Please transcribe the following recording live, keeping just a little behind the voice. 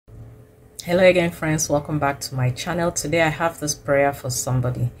Hello again, friends. Welcome back to my channel. Today I have this prayer for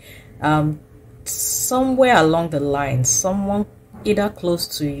somebody. Somewhere along the line, someone either close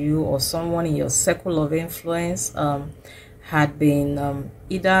to you or someone in your circle of influence had been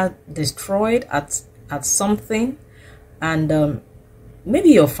either destroyed at something, and maybe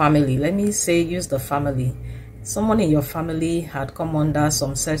your family. Let me say, use the family. Someone in your family had come under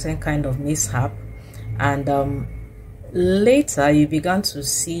some certain kind of mishap, and later you began to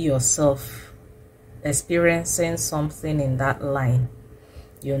see yourself experiencing something in that line,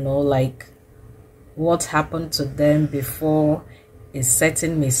 you know, like what happened to them before a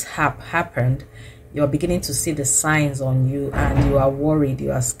certain mishap happened. You're beginning to see the signs on you, and you are worried,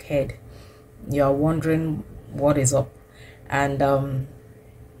 you are scared, you are wondering what is up. And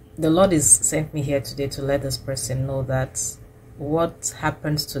the Lord has sent me here today to let this person know that what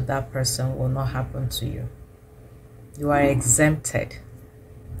happens to that person will not happen to you. You are exempted.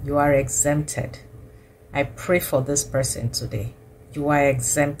 You are exempted. I pray for this person today. You are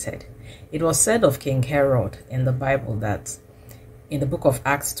exempted. It was said of King Herod in the Bible that in the book of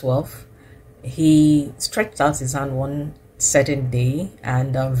Acts 12, he stretched out his hand one certain day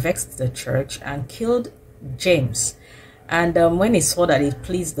and vexed the church and killed James. And when he saw that it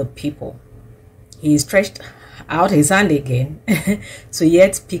pleased the people, he stretched out his hand again to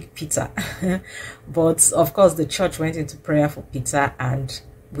yet pick Peter. But of course the church went into prayer for Peter, and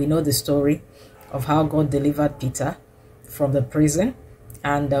we know the story of how God delivered Peter from the prison,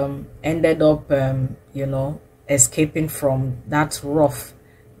 and ended up you know, escaping from that wrath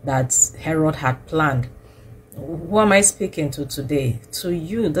that Herod had planned. Who am I speaking to today? To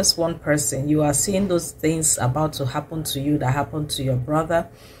you, this one person. You are seeing those things about to happen to you that happened to your brother.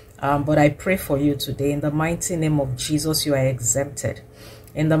 But I pray for you today in the mighty name of Jesus. You are exempted.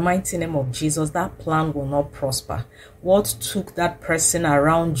 In the mighty name of Jesus, that plan will not prosper. What took that person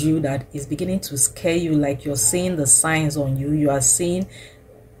around you that is beginning to scare you, like you're seeing the signs on you, you are seeing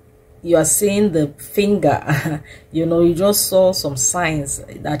the finger, you know, you just saw some signs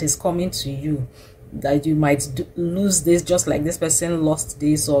that is coming to you, that you might lose this, just like this person lost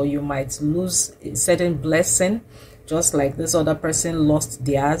this, or you might lose a certain blessing just like this other person lost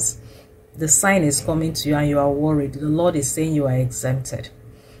theirs. The sign is coming to you and you are worried. The Lord is saying you are exempted.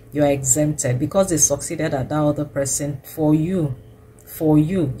 You are exempted because they succeeded at that other person. For you,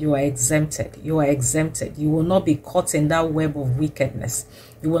 you are exempted. You are exempted. You will not be caught in that web of wickedness.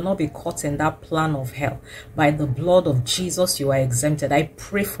 You will not be caught in that plan of hell. By the blood of Jesus, you are exempted. I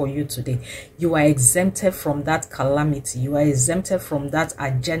pray for you today. You are exempted from that calamity. You are exempted from that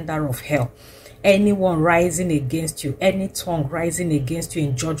agenda of hell. Anyone rising against you, any tongue rising against you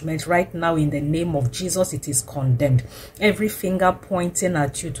in judgment right now, in the name of Jesus, it is condemned. Every finger pointing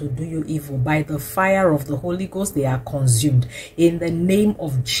at you to do you evil, by the fire of the Holy Ghost, they are consumed. In the name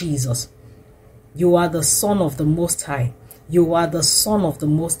of Jesus, you are the Son of the Most High. You are the Son of the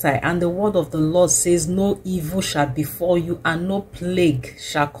Most High. And the word of the Lord says, no evil shall befall you, and no plague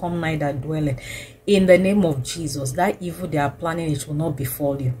shall come nigh thy dwelling. In the name of Jesus, that evil they are planning, it will not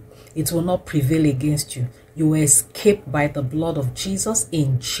befall you. It will not prevail against you. You will escape by the blood of Jesus,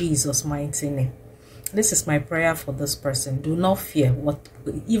 in Jesus' mighty name. This is my prayer for this person. Do not fear.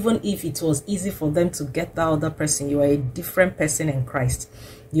 Even if it was easy for them to get that other person, you are a different person in Christ.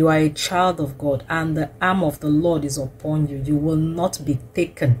 You are a child of God, and the arm of the Lord is upon you. You will not be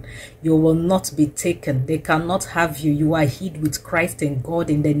taken. You will not be taken. They cannot have you. You are hid with Christ in God,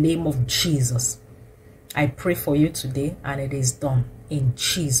 in the name of Jesus. I pray for you today, and it is done in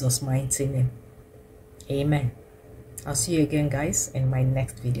Jesus' mighty name. Amen. I'll see you again, guys, in my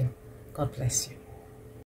next video. God bless you.